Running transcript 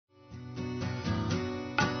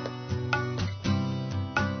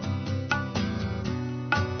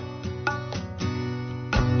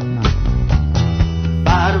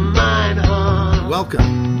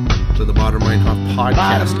Welcome to the Baader-Meinhof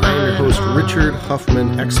podcast. I am your host, Richard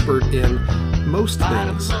Huffman, expert in most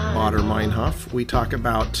things Baader-Meinhof. We talk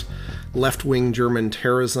about left-wing German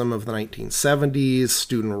terrorism of the 1970s,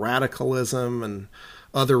 student radicalism, and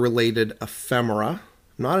other related ephemera.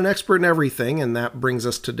 Not an expert in everything, and that brings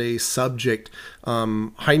us to today's subject,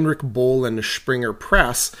 Heinrich Böll and Springer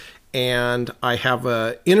Press. And I have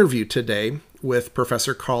an interview today with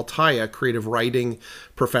Professor Carl Tighe, a creative writing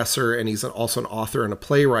professor, and he's also an author and a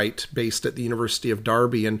playwright based at the University of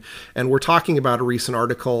Derby. And we're talking about a recent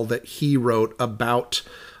article that he wrote about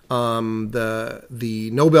the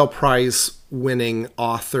Nobel Prize winning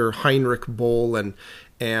author Heinrich Böll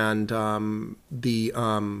and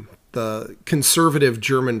the conservative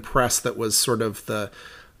German press that was sort of the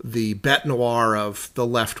bête noire of the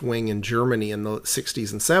left wing in Germany in the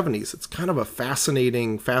 60s and 70s. It's kind of a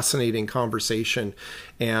fascinating conversation.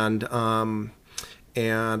 And I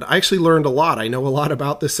actually learned a lot. I know a lot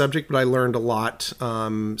about this subject, but I learned a lot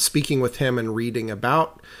speaking with him and reading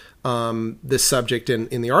about this subject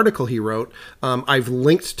in the article he wrote. I've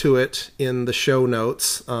linked to it in the show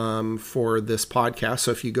notes for this podcast. So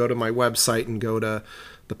if you go to my website and go to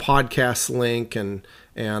the podcast link, and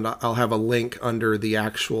I'll have a link under the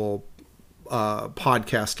actual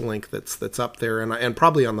podcast link that's up there, and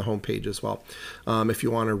probably on the homepage as well, if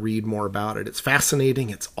you want to read more about it. It's fascinating.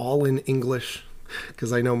 It's all in English,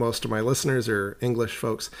 because I know most of my listeners are English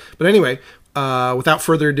folks. But anyway, without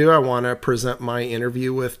further ado, I want to present my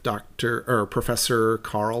interview with Professor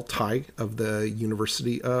Carl Tighe of the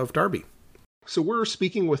University of Derby. So we're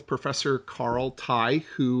speaking with Professor Carl Tighe,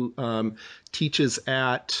 who teaches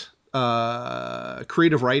at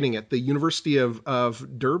creative writing at the University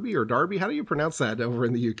of Derby or Derby. How do you pronounce that over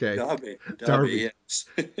in the UK? Derby. Yes.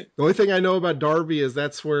 The only thing I know about Derby is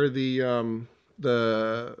that's where the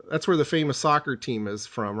famous soccer team is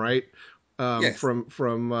from, right? Yes.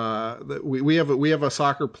 We have a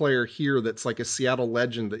soccer player here that's like a Seattle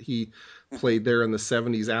legend that he played there in the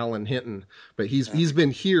 70s, Alan Hinton, but he's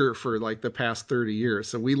been here for like the past 30 years.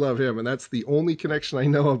 So we love him. And that's the only connection I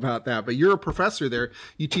know about that. But you're a professor there.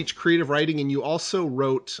 You teach creative writing, and you also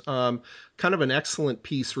wrote kind of an excellent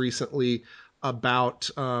piece recently about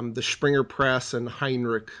the Springer Press and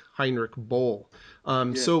Heinrich Böll.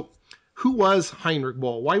 Yes. So who was Heinrich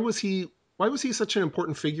Böll? Why was he such an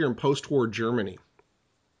important figure in post-war Germany?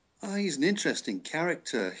 He's an interesting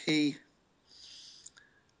character.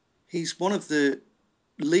 He's one of the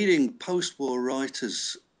leading post-war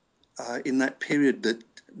writers in that period that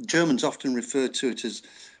Germans often refer to it as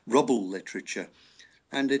rubble literature.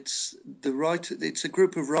 And it's a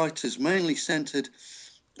group of writers mainly centered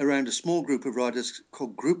around a small group of writers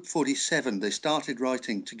called Group 47. They started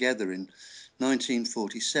writing together in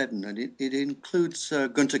 1947, and it includes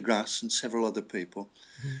Günter Grass and several other people.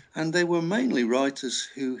 Mm-hmm. And they were mainly writers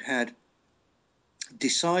who had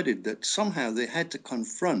decided that somehow they had to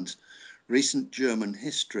confront recent German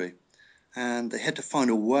history, and they had to find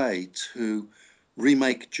a way to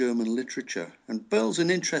remake German literature. And Böll's an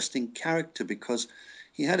interesting character because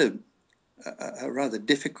he had a rather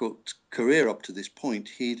difficult career up to this point.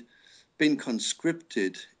 He'd been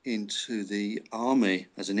conscripted into the army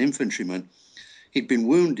as an infantryman. He'd been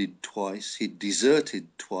wounded twice. He'd deserted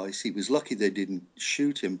twice. He was lucky they didn't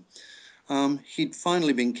shoot him. He'd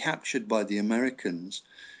finally been captured by the Americans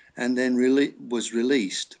and then was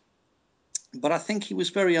released. But I think he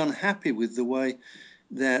was very unhappy with the way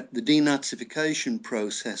that the denazification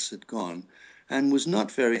process had gone, and was not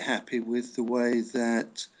very happy with the way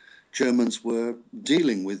that Germans were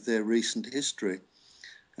dealing with their recent history.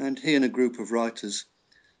 And he and a group of writers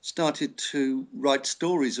started to write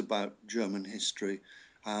stories about German history,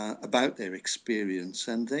 about their experience,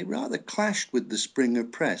 and they rather clashed with the Springer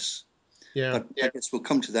Press. Yeah. But I guess we'll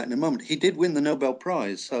come to that in a moment. He did win the Nobel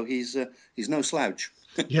Prize, so he's no slouch.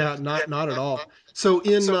 Yeah, not at all. So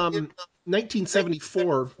in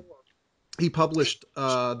 1974, he published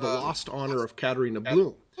The Lost Honor of Katharina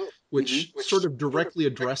Blum, which sort of directly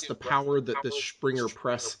addressed the power that the Springer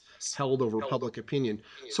Press held over public opinion.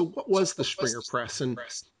 So what was the Springer Press, and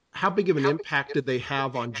how big of an impact did they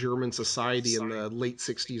have on German society in the late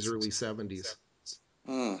 60s, early 70s?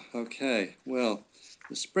 Okay. Well,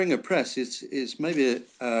 the Springer Press is maybe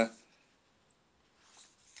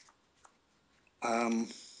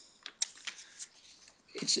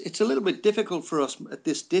it's a little bit difficult for us at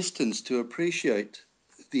this distance to appreciate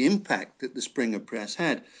the impact that the Springer Press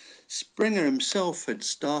had. Springer himself had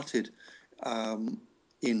started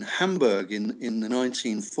in Hamburg in the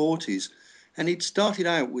 1940s, and he'd started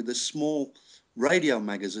out with a small radio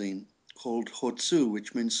magazine called Hör zu,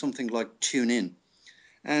 which means something like tune in.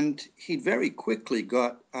 And he'd very quickly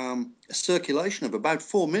got a circulation of about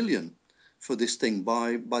 4 million for this thing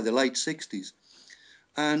by the late 60s.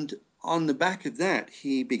 And on the back of that,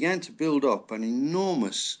 he began to build up an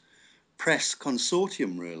enormous press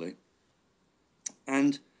consortium, really.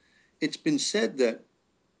 And it's been said that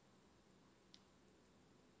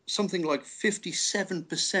something like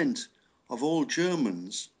 57% of all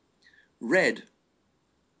Germans read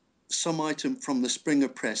some item from the Springer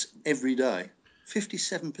Press every day.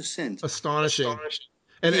 57%. Astonishing.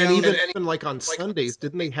 And Yeah, even like on Sundays,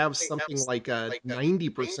 didn't they have something like a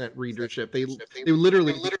 90% readership? They were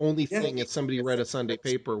literally the only yeah. thing if somebody read a Sunday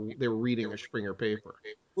paper, they were reading a Springer paper.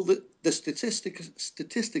 Well, the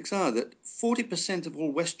statistics are that 40% of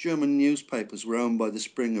all West German newspapers were owned by the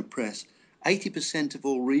Springer Press, 80% of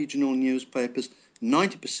all regional newspapers,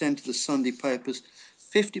 90% of the Sunday papers,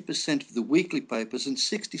 50% of the weekly papers, and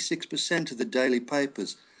 66% of the daily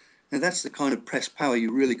papers. Now, that's the kind of press power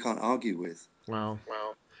you really can't argue with. Wow.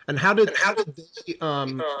 And how did they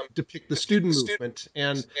depict the student movement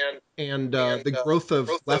and the growth of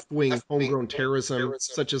left-wing homegrown terrorism,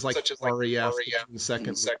 such as like the RAF, the June 2nd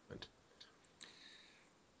movement?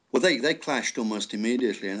 Well, they clashed almost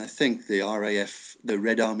immediately, and I think the RAF, the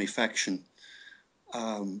Red Army faction,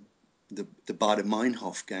 um, the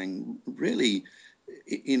Baader-Meinhof gang, really,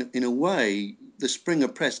 in a way, the Springer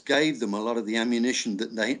Press gave them a lot of the ammunition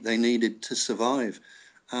that they needed to survive.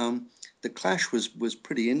 The clash was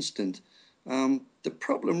pretty instant. The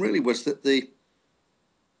problem really was that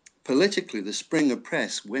politically the Springer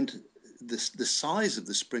Press went the size of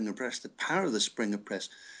the Springer Press, the power of the Springer Press,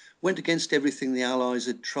 went against everything the Allies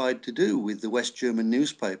had tried to do with the West German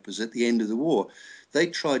newspapers at the end of the war. They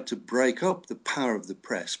tried to break up the power of the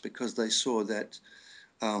press because they saw that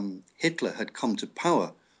Hitler had come to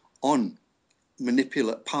power on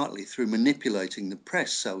partly through manipulating the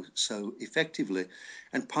press so effectively,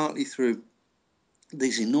 and partly through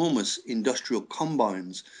these enormous industrial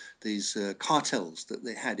combines, these cartels that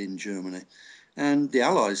they had in Germany. And the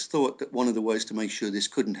Allies thought that one of the ways to make sure this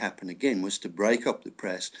couldn't happen again was to break up the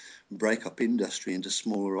press, break up industry into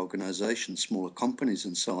smaller organizations, smaller companies,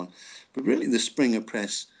 and so on. But really, the Springer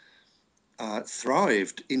Press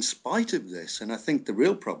thrived in spite of this. And I think the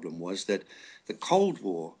real problem was that the Cold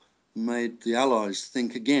War made the Allies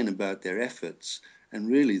think again about their efforts, and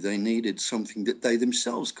really they needed something that they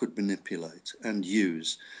themselves could manipulate and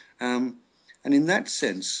use. And in that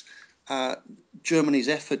sense, Germany's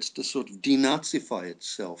efforts to sort of denazify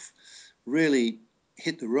itself really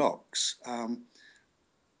hit the rocks,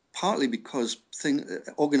 partly because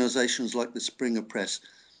organizations like the Springer Press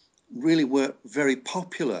really were very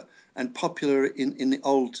popular, and popular in the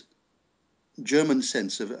old German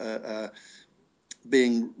sense of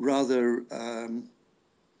being rather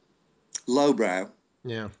lowbrow,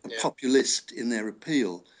 Yeah. populist in their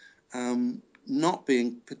appeal, not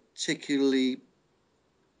being particularly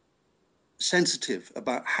sensitive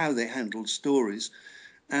about how they handled stories,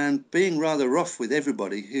 and being rather rough with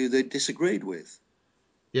everybody who they disagreed with.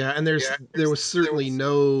 Yeah, and there was certainly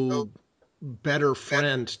no better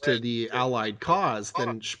friend to the Allied cause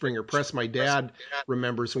than Springer Press. My dad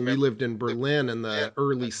remembers when we lived in Berlin in the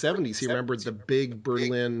early 70s, he remembered the big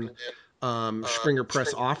Berlin Springer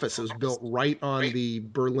Press office. It was built right on the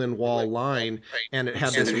Berlin Wall line, and it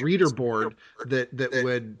had this reader board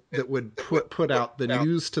that would put out the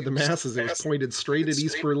news to the masses. It was pointed straight at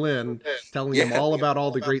East Berlin, telling them Yeah, all about all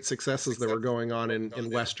the great successes that were going on in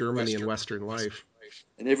West Germany and Western life.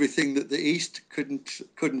 and everything that the East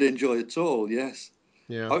couldn't enjoy at all. Yes,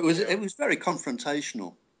 Yeah. oh, it was very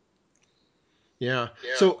confrontational. Yeah.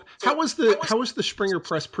 So how was the Springer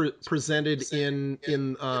Press presented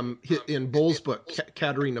in Boll's book,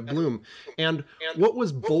 Katharina Blum, and what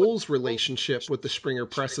was Boll's relationship with the Springer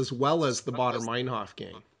Press as well as the Baader-Meinhof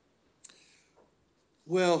gang?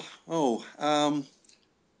 Well,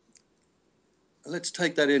 let's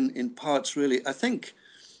take that in parts. Really, I think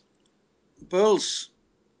Böll's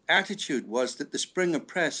attitude was that the Springer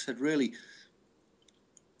Press had really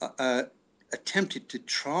uh, attempted to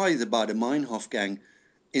try the Baader-Meinhof gang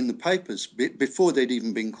in the papers before they'd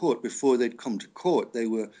even been caught. Before they'd come to court, they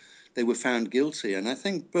were found guilty. And I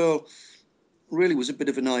think Böll really was a bit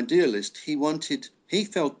of an idealist. He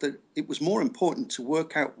felt that it was more important to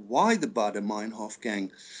work out why the Baader-Meinhof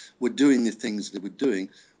gang were doing the things they were doing.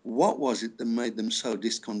 What was it that made them so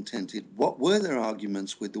discontented? What were their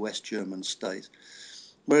arguments with the West German state?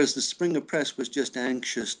 Whereas the Springer Press was just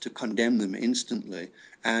anxious to condemn them instantly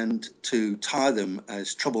and to tar them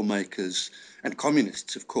as troublemakers and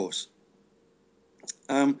communists, of course.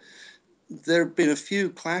 Um, there have been a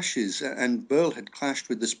few clashes, and Böll had clashed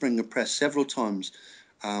with the Springer Press several times,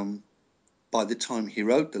 um, by the time he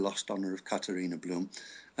wrote The Lost Honor of Katharina Blum.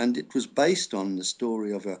 And it was based on the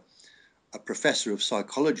story of a professor of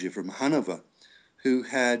psychology from Hanover who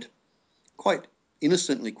had quite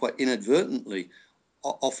innocently, quite inadvertently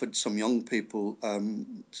offered some young people,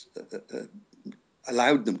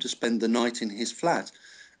 allowed them to spend the night in his flat.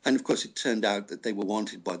 And of course, it turned out that they were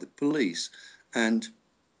wanted by the police. And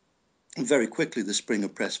very quickly, the Springer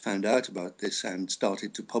Press found out about this and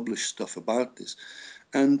started to publish stuff about this.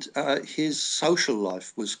 And his social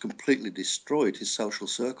life was completely destroyed. His social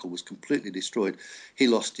circle was completely destroyed. He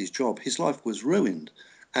lost his job. His life was ruined.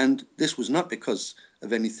 And this was not because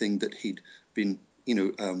of anything that he'd been,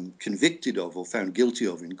 convicted of or found guilty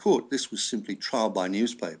of in court. This was simply trial by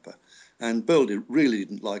newspaper. And Böll really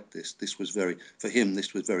didn't like this. For him,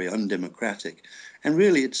 this was very undemocratic. And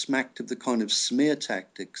really, it smacked of the kind of smear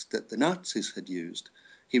tactics that the Nazis had used.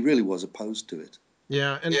 He really was opposed to it.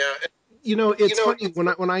 Yeah, and it's funny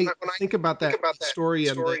when I think about that story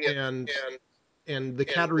and the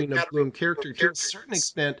Katarina Bloom character, to a certain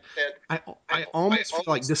extent, I almost feel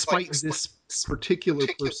like, despite this particular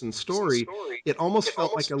person's story, it almost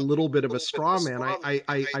felt like a little bit of a straw man.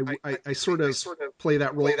 I sort of play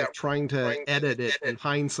that role of trying to edit it in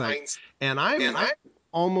hindsight, and I'm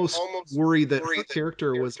almost worried that her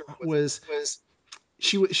character was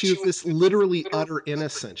she was this literally utter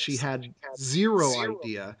innocent. She had zero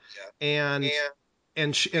idea, and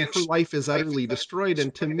and her life is utterly destroyed.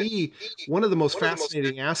 And to me, one of the most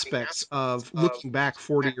fascinating aspects of looking back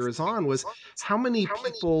 40 years on was how many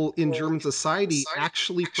people in German society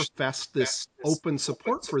actually professed this open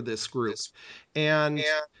support for this group, and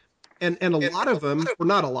and a lot of them, or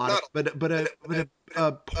not a lot of, but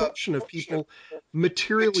a portion of people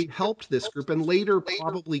materially helped this group and later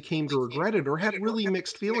probably came to regret it or had really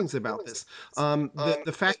mixed feelings about this.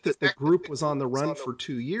 The fact that the group was on the run for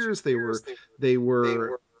 2 years, they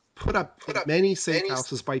were put up in many safe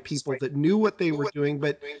houses by people that knew what they were doing,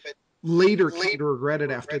 but later came to regret it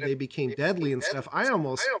after they became deadly and stuff. I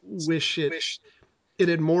almost wish it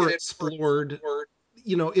had more explored,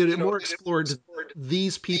 it had more explored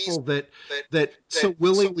these people that so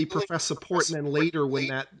willingly profess support, and then later, when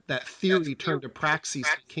that theory turned to praxis,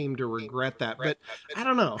 they came to regret that. But I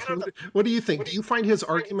don't know. What do you think? Do you find his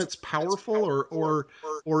arguments powerful,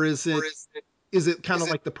 or is it kind of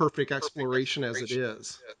like the perfect exploration as it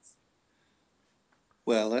is?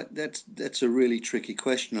 Well, that's a really tricky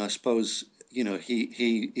question. I suppose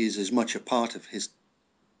he is as much a part of his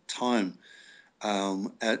time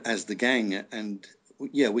as the gang, and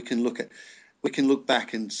yeah, we can look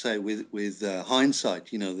back and say with hindsight,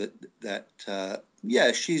 that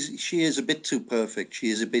yeah, she is a bit too perfect. She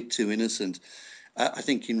is a bit too innocent. I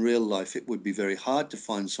think in real life it would be very hard to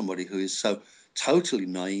find somebody who is so totally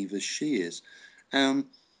naive as she is. Um,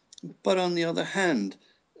 but on the other hand,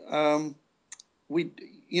 um, we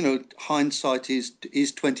hindsight is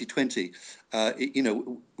 2020.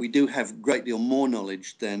 We do have a great deal more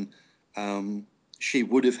knowledge than she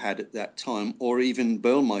would have had at that time, or even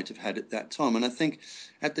Böll might have had at that time. And I think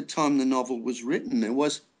at the time the novel was written, there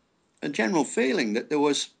was a general feeling that there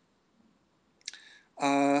was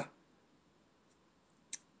uh,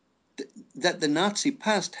 that the Nazi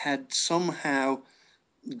past had somehow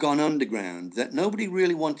gone underground, that nobody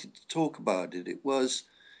really wanted to talk about it. It was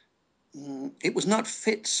not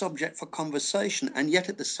fit subject for conversation, and yet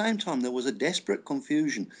at the same time there was a desperate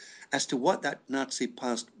confusion as to what that Nazi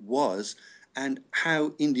past was and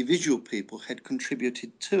how individual people had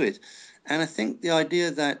contributed to it. And I think the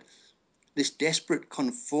idea that this desperate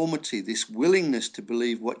conformity, this willingness to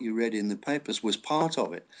believe what you read in the papers, was part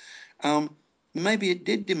of it. Um, Maybe it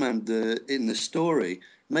did demand in the story,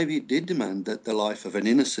 maybe it did demand that the life of an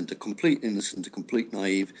innocent, a complete innocent, a complete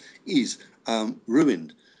naive, is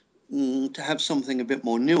ruined. To have something a bit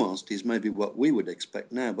more nuanced is maybe what we would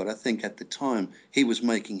expect now, but I think at the time he was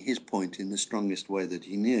making his point in the strongest way that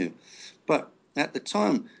he knew. But at the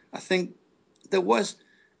time, I think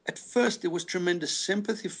at first, there was tremendous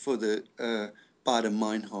sympathy for the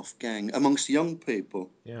Baader-Meinhof gang amongst young people.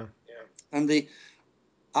 Yeah. And the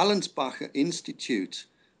Allensbacher Institute,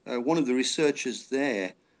 one of the researchers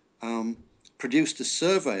there, um, produced a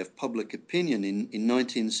survey of public opinion in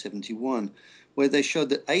 1971, where they showed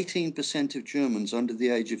that 18% of Germans under the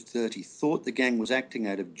age of 30 thought the gang was acting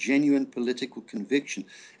out of genuine political conviction,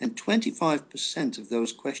 and 25% of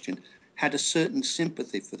those questioned had a certain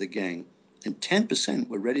sympathy for the gang, and 10%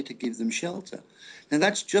 were ready to give them shelter. Now,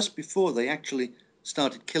 that's just before they actually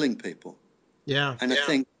started killing people. Yeah. And I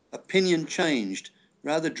think opinion changed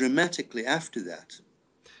rather dramatically after that.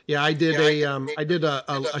 Yeah, I did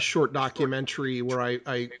a short documentary where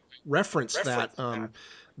I referenced that.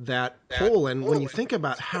 that poll. And when you think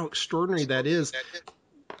about how extraordinary that is,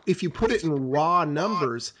 if you put it in raw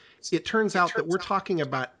numbers, it turns out that we're talking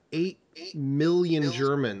about 8 million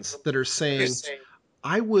Germans that are saying, Yes.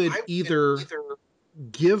 I would either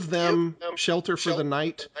give them shelter for the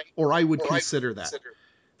night or I would consider that.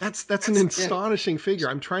 That's an Yeah. astonishing figure.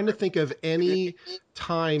 I'm trying to think of any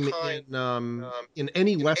time in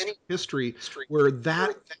any Western history where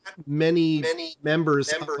that many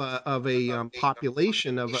members of a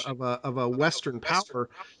population of a Western power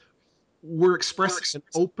were expressing an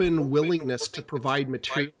open willingness to provide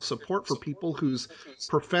material support for people whose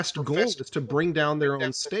professed goal is to bring down their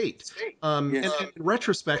own state. And Yes. in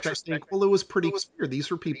retrospect, I think, well, it was pretty clear.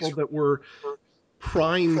 These were people that were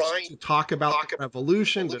primed to talk about the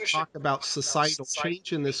revolution, to talk about societal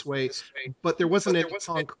change in this way, but there wasn't any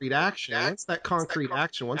concrete action. And once that concrete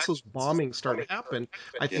action, once those bombings started to happen,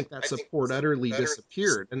 I Yeah. think that support utterly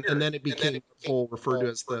disappeared. And then it became what Böll referred to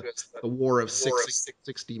as the war of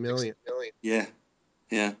 60 million. Yeah.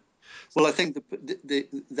 Yeah. Well, I think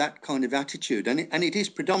that kind of attitude, and it is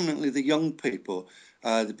predominantly the young people,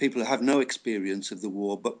 the people who have no experience of the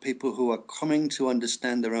war, but people who are coming to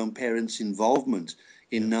understand their own parents' involvement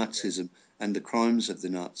in Yeah. Nazism and the crimes of the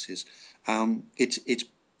Nazis. It's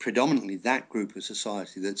predominantly that group of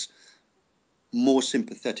society that's more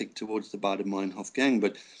sympathetic towards the Baader-Meinhof gang,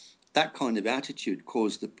 but that kind of attitude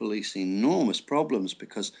caused the police enormous problems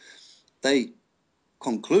because they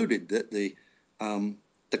concluded that the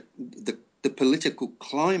political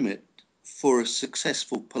climate for a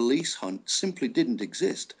successful police hunt simply didn't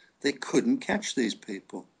exist. They couldn't catch these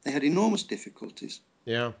people. They had enormous difficulties.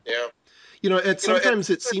 Yeah. Sometimes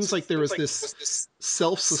it seems like there was this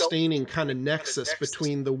self-sustaining kind of nexus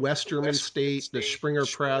between the West German state, the Springer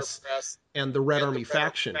Press, and the Red Army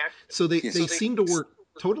faction. So they Yes. seemed to work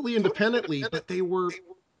totally independently, but they were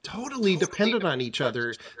totally dependent on each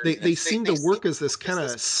other. They Yes. seemed to work as this kind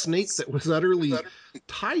of snake that was utterly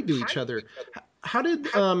tied to each other. How did,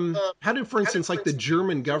 for instance, like the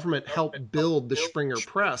German government help build the Springer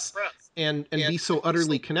Press and be so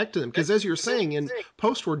utterly connected to them? Because as you're saying, in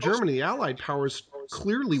post-war Germany, the Allied powers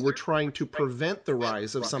clearly were trying to prevent the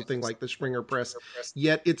rise of something like the Springer Press.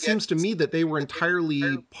 Yet it seems to me that they were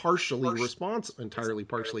entirely partially.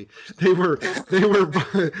 They were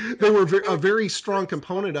they were a very strong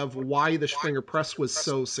component of why the Springer Press was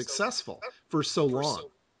so successful for so long.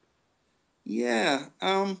 Yeah.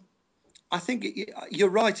 I think you're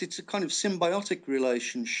right. It's a kind of symbiotic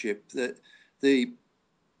relationship that the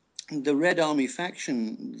the Red Army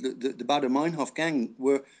faction, the Baader-Meinhof gang,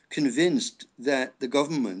 were convinced that the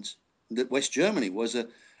government, that West Germany was a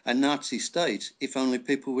Nazi state, if only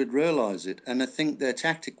people would realize it. And I think their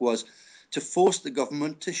tactic was to force the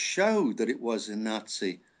government to show that it was a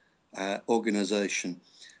Nazi organization,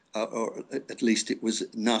 or at least it was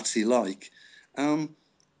Nazi-like. Um,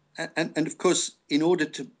 and of course, in order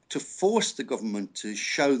to force the government to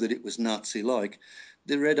show that it was Nazi-like,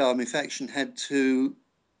 the Red Army faction had to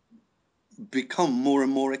become more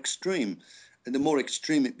and more extreme. And the more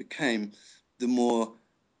extreme it became, the more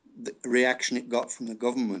the reaction it got from the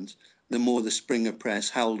government, the more the Springer Press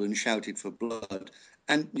howled and shouted for blood.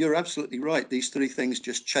 And you're absolutely right. These three things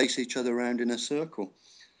just chase each other around in a circle.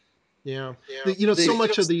 Yeah, so The,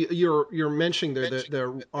 much of the you're mentioning there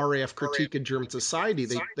the RAF critique of German society.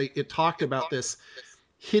 It talked about this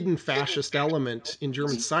hidden fascist element in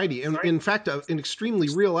German society, and in fact, an extremely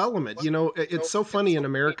real element. It's so funny in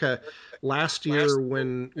America last year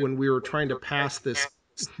when we were trying to pass this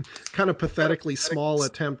kind of pathetically small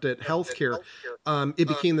attempt at healthcare, it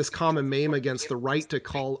became this common meme against the right to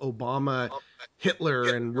call Obama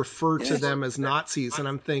Hitler and refer to yes. them as Nazis. And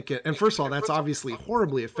I'm thinking, and first of all, that's obviously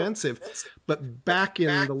horribly offensive. But back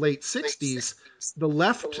in the late 60s, the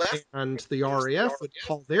left and the RAF would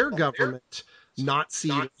call their government Nazi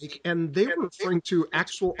like, and they were referring to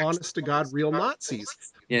actual, honest to God, real Nazis.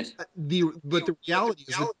 Yes. But the reality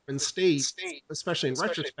is the German state, especially in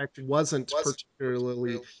retrospect, wasn't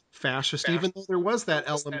particularly fascist, even though there was that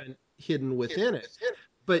element hidden within it.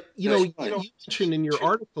 But That's right. you mentioned in your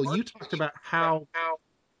article, you talked about how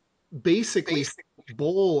basically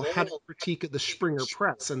Böll had a critique of the Springer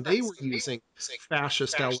Press, and they were using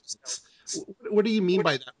fascist elements. What do you mean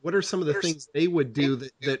by that? What are some of the things they would do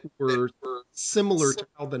that were similar to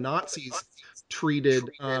how the Nazis treated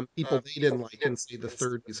people they didn't like in, say, the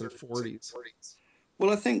 30s and 40s?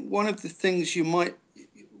 Well, I think one of the things you might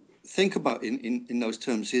think about in those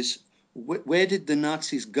terms is where did the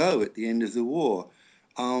Nazis go at the end of the war?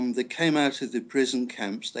 They came out of the prison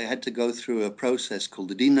camps. They had to go through a process called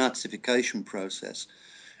the denazification process.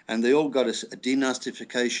 And they all got a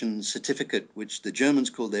denazification certificate, which the Germans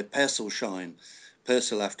call their Perselschein,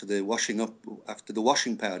 Persil after the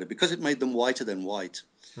washing powder, because it made them whiter than white.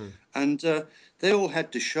 And they all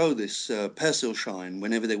had to show this Persil shine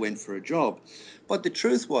whenever they went for a job. But the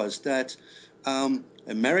truth was that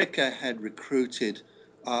America had recruited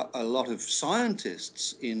a lot of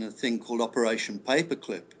scientists in a thing called Operation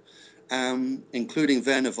Paperclip, including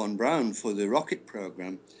Werner von Braun for the rocket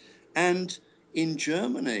program. And in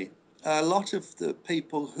Germany, a lot of the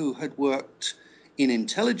people who had worked in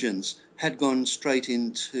intelligence had gone straight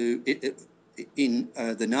into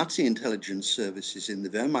the Nazi intelligence services, in the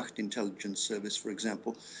Wehrmacht intelligence service, for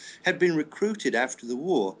example, had been recruited after the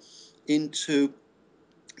war into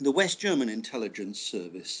the West German intelligence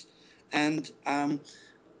service. And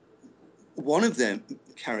one of them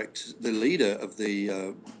characters, the leader of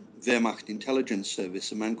the Wehrmacht intelligence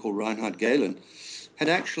service, a man called Reinhard Gehlen, had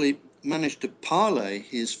actually managed to parlay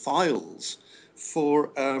his files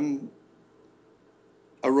for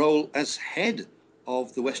a role as head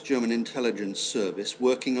of the West German intelligence service,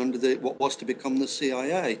 working under what was to become the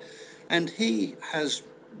CIA. And he has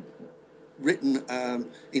written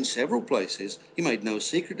in several places, he made no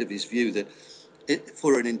secret of his view that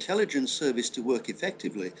for an intelligence service to work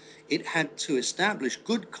effectively, it had to establish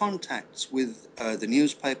good contacts with the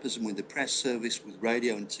newspapers and with the press service, with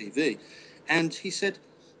radio and TV. And he said,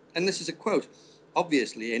 and this is a quote,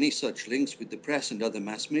 "Obviously, any such links with the press and other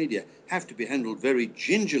mass media have to be handled very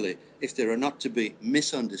gingerly if there are not to be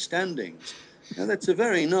misunderstandings." Now, that's a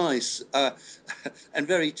very nice and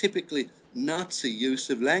very typically Nazi use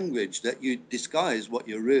of language, that you disguise what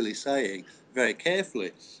you're really saying very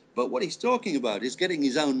carefully. But what he's talking about is getting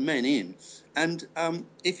his own men in. And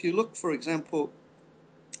if you look, for example,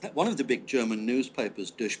 at one of the big German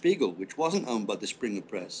newspapers, Der Spiegel, which wasn't owned by the Springer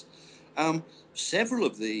Press, several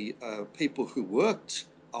of the people who worked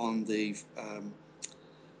on the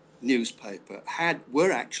newspaper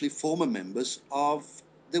were actually former members of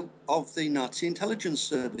the Nazi intelligence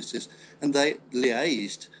services, and they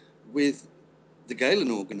liaised with the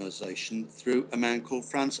Gehlen organization through a man called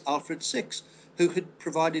Franz Alfred Six, who had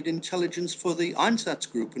provided intelligence for the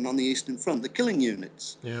Einsatzgruppen and on the Eastern Front, the killing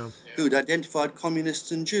units, who had identified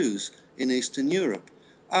communists and Jews in Eastern Europe.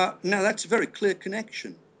 Now, that's a very clear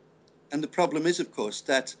connection. And the problem is, of course,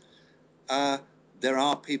 that there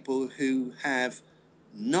are people who have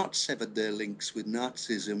not severed their links with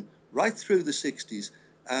Nazism right through the 60s,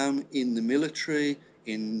 in the military,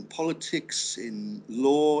 in politics, in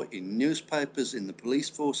law, in newspapers, in the police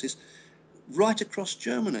forces, right across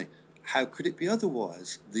Germany. How could it be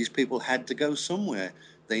otherwise? These people had to go somewhere.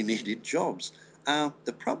 They needed jobs.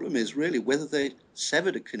 The problem is really whether they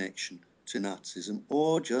severed a connection to Nazism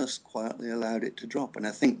or just quietly allowed it to drop. And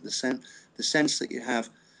I think the sense that you have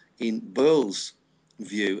in Böll's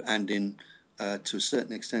view, and to a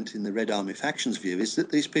certain extent in the Red Army faction's view, is that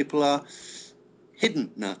these people are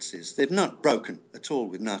hidden Nazis. They've not broken at all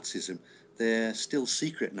with Nazism. They're still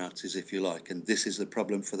secret Nazis, if you like, and this is the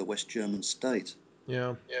problem for the West German state.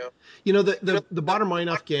 Yeah. You know, the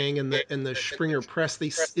Baader-Meinhof gang and the Springer Press,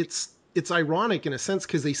 it's ironic in a sense,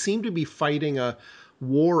 because they seem to be fighting a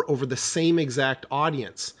war over the same exact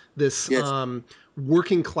audience, this Yes.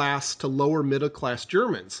 working class to lower middle class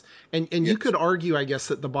Germans. And you Yes. could argue, I guess,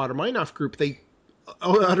 that the Baader-Meinhof group, they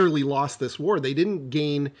utterly lost this war. They didn't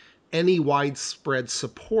gain any widespread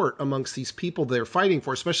support amongst these people they're fighting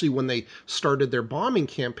for, especially when they started their bombing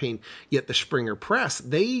campaign. Yet the Springer Press,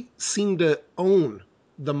 they seem to own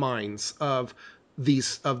the minds of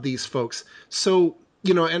these folks. So,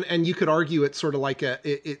 you know, and you could argue it's sort of like I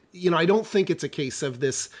don't think it's a case of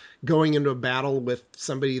this going into a battle with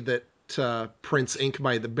somebody that prints ink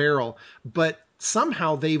by the barrel, but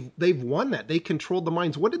somehow they've won that. They controlled the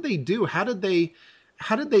minds. What did they do? How did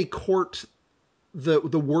they court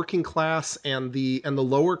the working class and the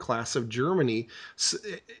lower class of Germany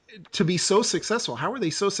to be so successful? How are they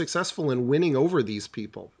so successful in winning over these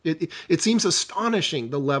people? It seems astonishing,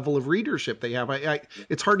 the level of readership they have.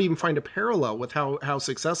 It's hard to even find a parallel with how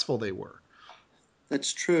successful they were.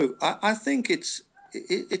 That's true. I think it's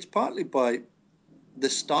partly by the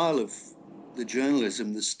style of the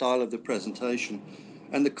journalism, the style of the presentation,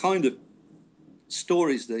 and the kind of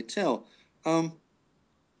stories they tell.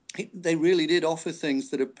 They really did offer things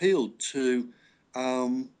that appealed to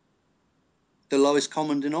the lowest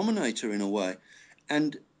common denominator in a way.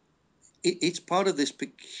 And it's part of this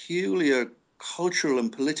peculiar cultural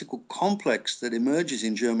and political complex that emerges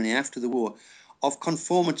in Germany after the war, of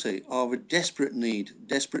conformity, of a desperate need,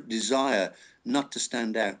 desperate desire not to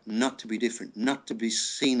stand out, not to be different, not to be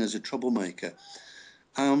seen as a troublemaker.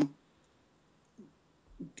 And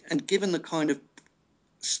given the kind of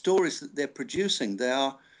stories that they're producing, they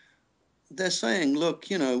are they're saying, look,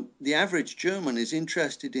 the average German is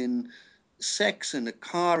interested in sex and a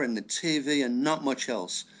car and the TV and not much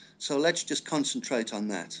else. So let's just concentrate on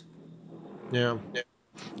that. Yeah.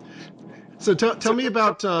 So tell me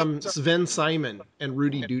about Sven Simon and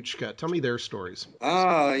Rudi Dutschke. Tell me their stories.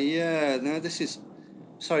 Ah, yeah. Now this is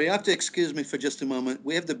sorry. You have to excuse me for just a moment.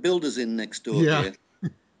 We have the builders in next door Yeah, here,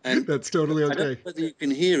 and that's totally I don't know okay. whether you can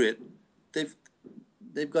hear it. They've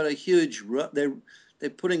they've got a huge. They're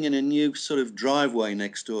putting in a new sort of driveway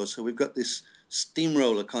next door. So we've got this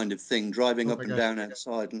steamroller kind of thing driving Oh up my and gosh. down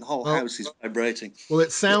outside, and the whole Well, house is vibrating. well,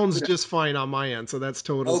 it sounds just fine on my end, so that's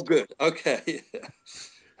Oh, totally. good. Okay.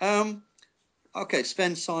 um. Okay.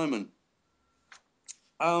 Sven Simon.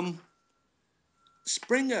 Um.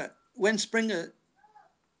 Springer.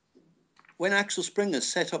 When Axel Springer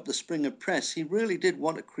set up the Springer Press, he really did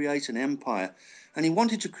want to create an empire, and he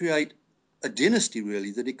wanted to create a dynasty,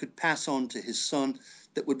 really, that he could pass on to his son,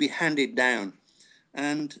 that would be handed down.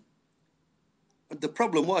 And the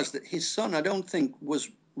problem was that his son, I don't think, was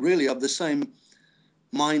really of the same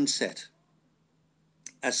mindset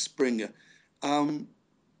as Springer. Um,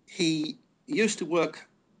 he used to work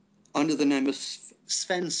under the name of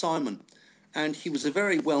Sven Simon, and he was a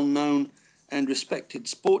very well known and respected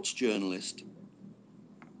sports journalist.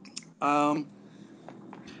 Um,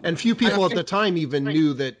 And few and I people at the think time even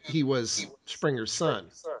knew that he was Springer's son.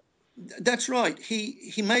 that's right.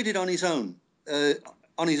 He made it on his own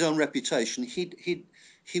reputation.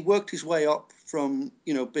 He worked his way up from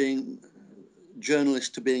being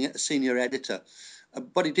journalist to being a senior editor,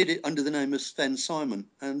 but he did it under the name of Sven Simon.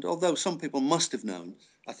 And although some people must have known,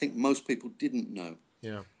 I think most people didn't know.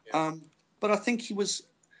 Yeah. Um, but I think he was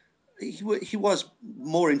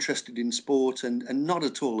more interested in sport and not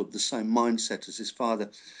at all of the same mindset as his father.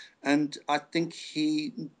 And I think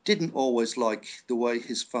he didn't always like the way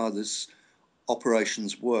his father's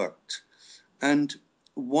operations worked. And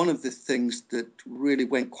one of the things that really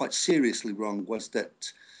went quite seriously wrong was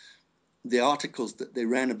that the articles that they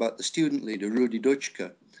ran about the student leader, Rudi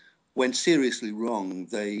Dutschke, went seriously wrong.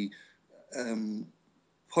 They um,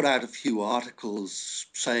 put out a few articles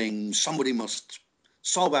saying somebody must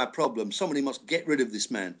solve our problem, somebody must get rid of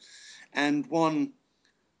this man. And one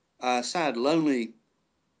sad, lonely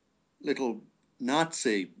little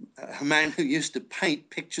Nazi, a man who used to paint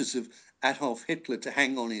pictures of Adolf Hitler to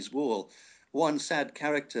hang on his wall, one sad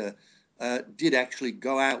character did actually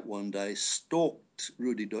go out one day, stalked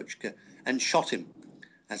Rudi Dutschke, and shot him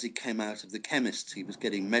as he came out of the chemist's. He was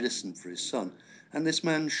getting medicine for his son, and this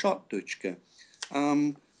man shot Dutschke.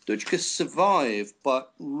 Dutschke survived,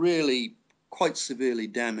 but really quite severely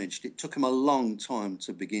damaged. It took him a long time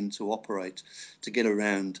to begin to operate, to get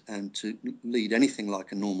around, and to lead anything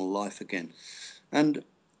like a normal life again. And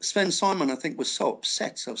Sven Simon, I think, was so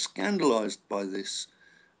upset, so scandalized by this,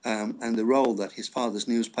 and the role that his father's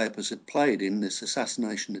newspapers had played in this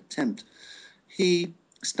assassination attempt. He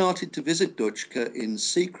started to visit Dutschke in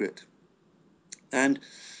secret, and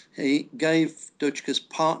he gave Dutschke's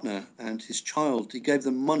partner and his child, he gave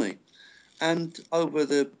them money, and over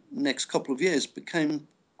the next couple of years became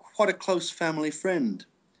quite a close family friend.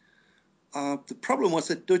 The problem was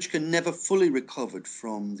that Dutschke never fully recovered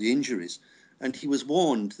from the injuries, and he was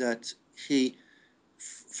warned that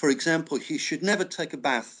for example, he should never take a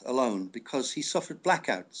bath alone because he suffered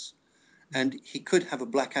blackouts, and he could have a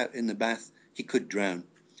blackout in the bath, he could drown.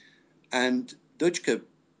 And Dutschke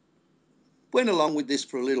went along with this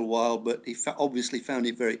for a little while, but he obviously found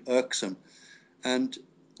it very irksome. And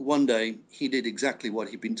one day he did exactly what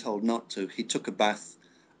he'd been told not to. He took a bath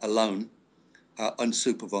alone,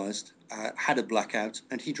 unsupervised, had a blackout,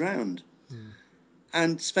 and he drowned. Mm.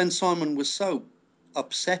 And Sven Simon was so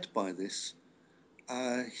upset by this,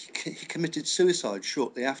 he committed suicide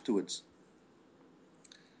shortly afterwards.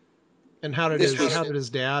 And This was how did his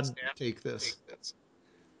dad take this?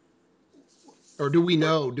 Or do we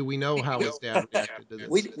know? Do we know how his dad reacted to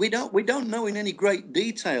this? we don't know in any great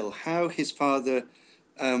detail how his father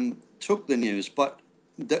took the news, but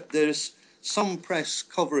there's some press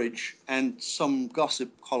coverage and some gossip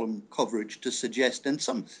column coverage to suggest, and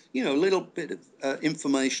some little bit of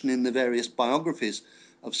information in the various biographies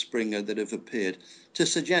of Springer that have appeared to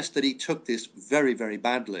suggest that he took this very, very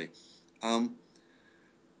badly. Um,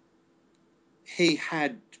 he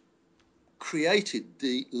had created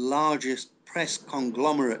the largest press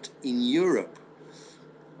conglomerate in Europe,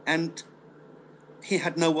 and he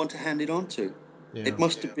had no one to hand it on to. Yeah. It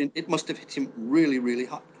must have hit him really, really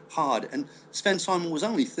hard. And Sven Simon was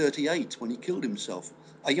only 38 when he killed himself,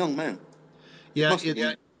 a young man. It Yeah, must have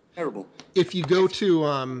been terrible. if you go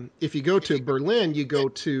to Berlin, you go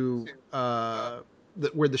to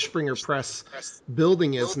where the Springer Press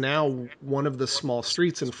building is now, one of the small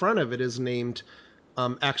streets in front of it is named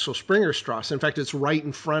Axel Springer Strasse. In fact, it's right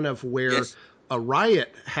in front of where Yes, a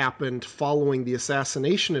riot happened following the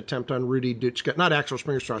assassination attempt on Rudi Dutschke, not Axel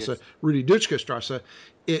Springer Strasse, yes. Rudi Dutschke Strasse.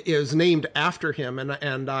 It is named after him, and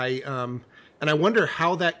I wonder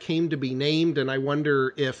how that came to be named, and I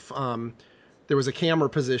wonder if there was a camera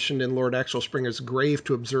positioned in Lord Axel Springer's grave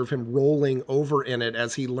to observe him rolling over in it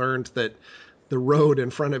as he learned that the road in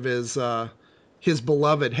front of his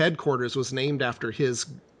beloved headquarters was named after his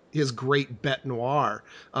great bête noire.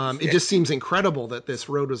 It Yes. just seems incredible that this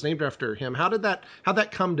road was named after him. How'd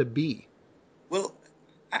that come to be? Well,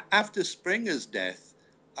 after Springer's death,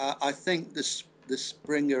 I think the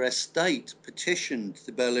Springer estate petitioned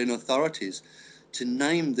the Berlin authorities to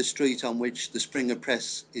name the street on which the Springer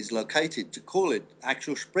Press is located, to call it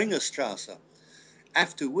actual Springerstrasse,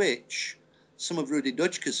 after which some of Rudi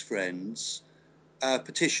Dutschke's friends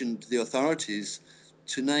petitioned the authorities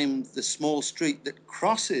to name the small street that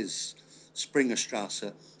crosses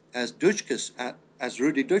Springerstrasse as as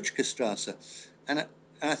Rudi Dutschke Strasse, and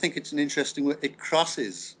I think it's an interesting word. It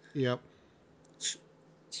crosses Yep.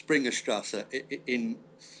 Springerstrasse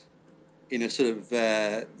in a sort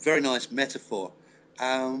of very nice metaphor,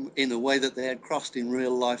 in a way that they had crossed in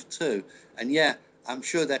real life too. And yeah, I'm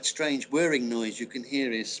sure that strange whirring noise you can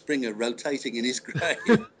hear is Springer rotating in his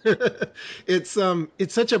grave. It's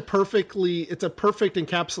such a it's a perfect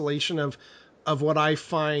encapsulation of what I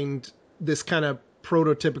find this kind of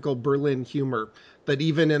prototypical Berlin humor, that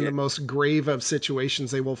even in Yeah. the most grave of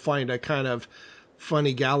situations they will find a kind of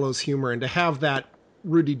funny gallows humor, and to have that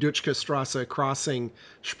Rudi Dutschke Strasse crossing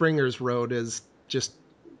Springer's Road is just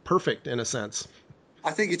perfect in a sense.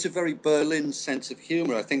 I think it's a very Berlin sense of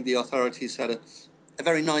humor. I think the authorities had a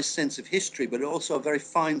very nice sense of history, but also a very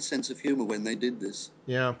fine sense of humor when they did this.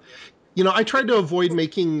 Yeah. You know, I tried to avoid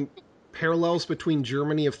making parallels between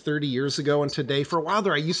Germany of 30 years ago and today. For a while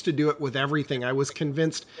there, I used to do it with everything. I was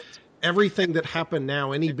convinced everything that happened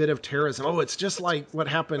now, any bit of terrorism, oh, it's just like what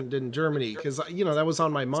happened in Germany, because that was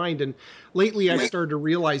on my mind. And lately, I've Yeah. started to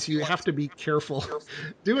realize you have to be careful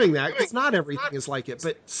doing that, because not everything is like it,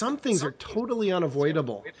 but some things are totally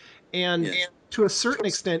unavoidable. And Yes. to a certain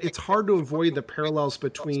extent, it's hard to avoid the parallels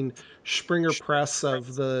between Springer Press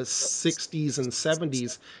of the 60s and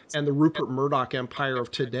 70s and the Rupert Murdoch empire of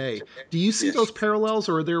today. Do you see those Yes. parallels,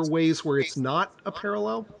 or are there ways where it's not a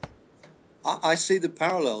parallel? I see the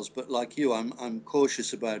parallels, but like you, I'm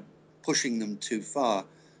cautious about pushing them too far.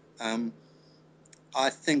 Um, I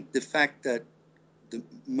think the fact that the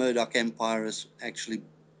Murdoch empire has actually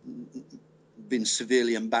been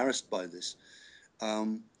severely embarrassed by this,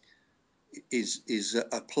 um, is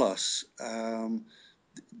a plus.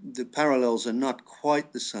 The parallels are not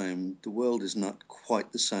quite the same. The world is not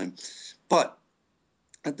quite the same, but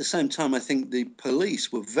at the same time, I think the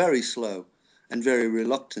police were very slow and very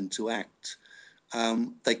reluctant to act.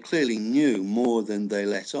 They clearly knew more than they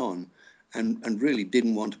let on, and really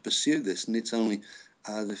didn't want to pursue this. And it's only,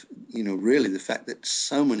 really the fact that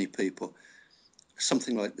so many people,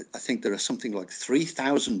 I think there are something like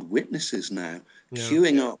 3,000 witnesses now Yeah.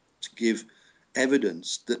 queuing up to give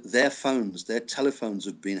evidence that their phones, their telephones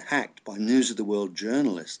have been hacked by News of the World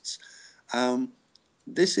journalists. Um,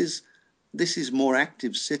 this is this is more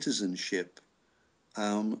active citizenship.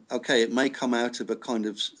 Okay, it may come out of a kind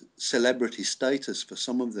of celebrity status for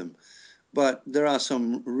some of them, but there are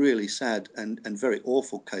some really sad and very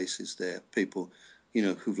awful cases there. People,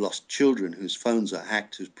 who've lost children, whose phones are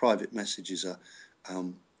hacked, whose private messages are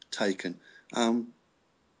um, taken. Um,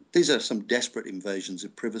 these are some desperate invasions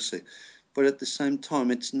of privacy, but at the same time,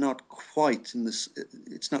 it's not quite in this.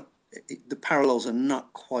 It's not. The parallels are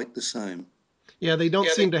not quite the same. Yeah, they don't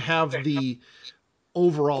seem to have the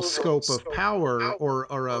overall scope of power or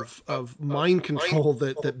of mind control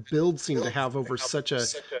that builds seem to have over such a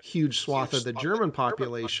huge swath of the German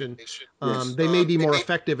population. Yes. They may be more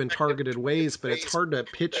effective in targeted ways, but it's hard to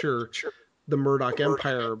picture the Murdoch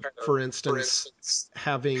Empire, for instance,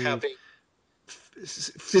 having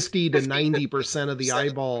 50 to 90% of the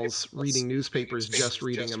eyeballs reading newspapers just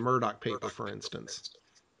reading a Murdoch paper, for instance.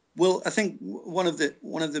 Well, I think one of the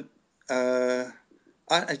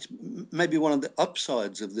maybe one of the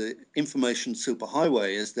upsides of the information superhighway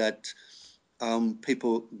is that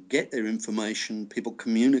people get their information, people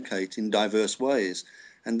communicate in diverse ways,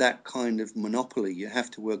 and that kind of monopoly, you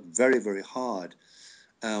have to work very, very hard,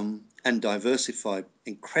 and diversify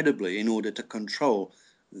incredibly in order to control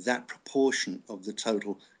that proportion of the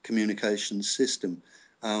total communications system.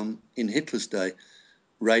 In Hitler's day,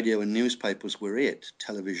 radio and newspapers were it.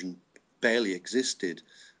 Television barely existed.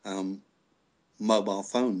 Um, mobile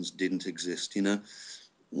phones didn't exist, you know.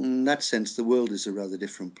 In that sense, the world is a rather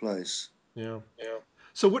different place. Yeah.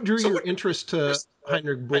 So what drew your interest to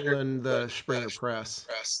Heinrich Böll and the Springer Press?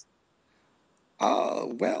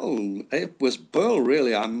 Well, it was Böll,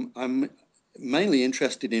 really. I'm mainly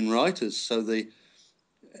interested in writers, so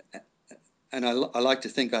I like to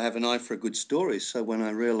think I have an eye for a good story. So when I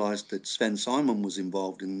realised that Sven Simon was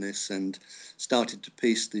involved in this and started to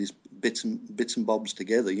piece these bits and bobs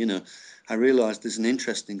together, you know, I realised there's an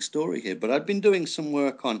interesting story here. But I'd been doing some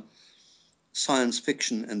work on science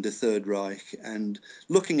fiction and the Third Reich, and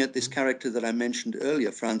looking at this character that I mentioned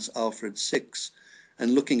earlier, Franz Alfred Six,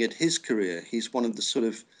 and looking at his career. He's one of the sort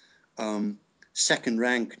of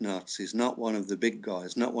second-rank Nazis, not one of the big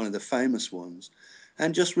guys, not one of the famous ones,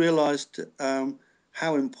 and just realized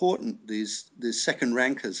how important these second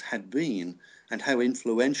rankers had been and how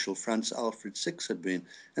influential Franz Alfred Six had been.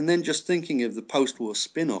 And then just thinking of the post-war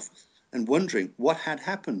spin-off and wondering what had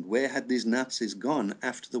happened, where had these Nazis gone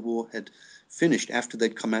after the war had finished, after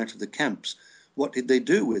they'd come out of the camps, what did they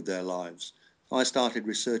do with their lives? I started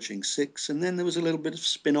researching Six, and then there was a little bit of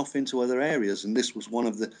spin-off into other areas, and this was one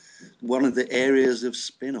of the areas of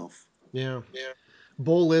spin-off. Yeah.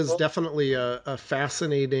 Böll is definitely a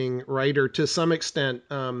fascinating writer to some extent.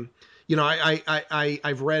 You know,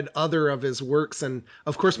 I've read other of his works, and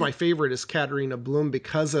of course my favorite is Katharina Blum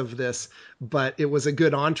because of this, but it was a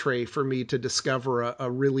good entree for me to discover a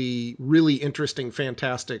really, really interesting,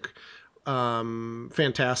 fantastic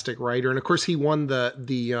writer. And of course he won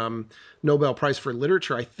the Nobel Prize for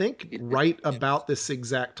Literature, I think right about this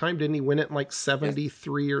exact time. Didn't he win it in like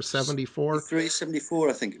 73 or 74? 74,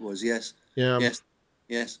 I think it was. Yes. Yeah.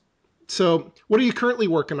 Yes. So, what are you currently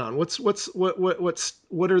working on? What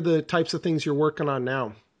are the types of things you're working on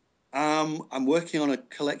now? I'm working on a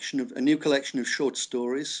new collection of short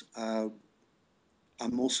stories.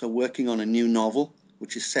 I'm also working on a new novel,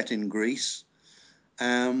 which is set in Greece.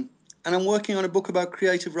 And I'm working on a book about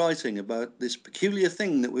creative writing, about this peculiar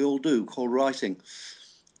thing that we all do called writing.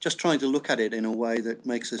 Just trying to look at it in a way that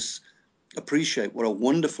makes us appreciate what a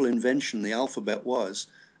wonderful invention the alphabet was,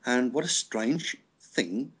 and what a strange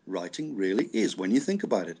thing writing really is when you think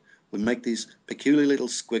about it. We make these peculiar little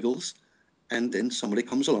squiggles, and then somebody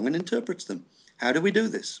comes along and interprets them. How do we do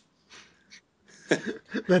this?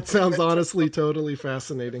 That sounds honestly totally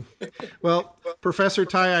fascinating. Well, Professor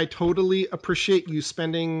Tighe, I totally appreciate you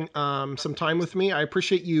spending some time with me. I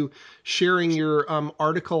appreciate you sharing your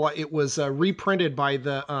article. It was reprinted by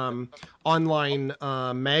the online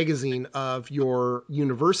magazine of your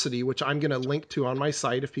university, which I'm going to link to on my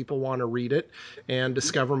site if people want to read it and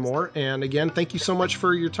discover more. And again, thank you so much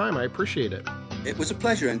for your time. I appreciate it. It was a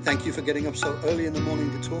pleasure, and thank you for getting up so early in the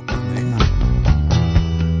morning to talk with me.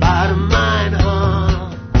 Baader-Meinhof.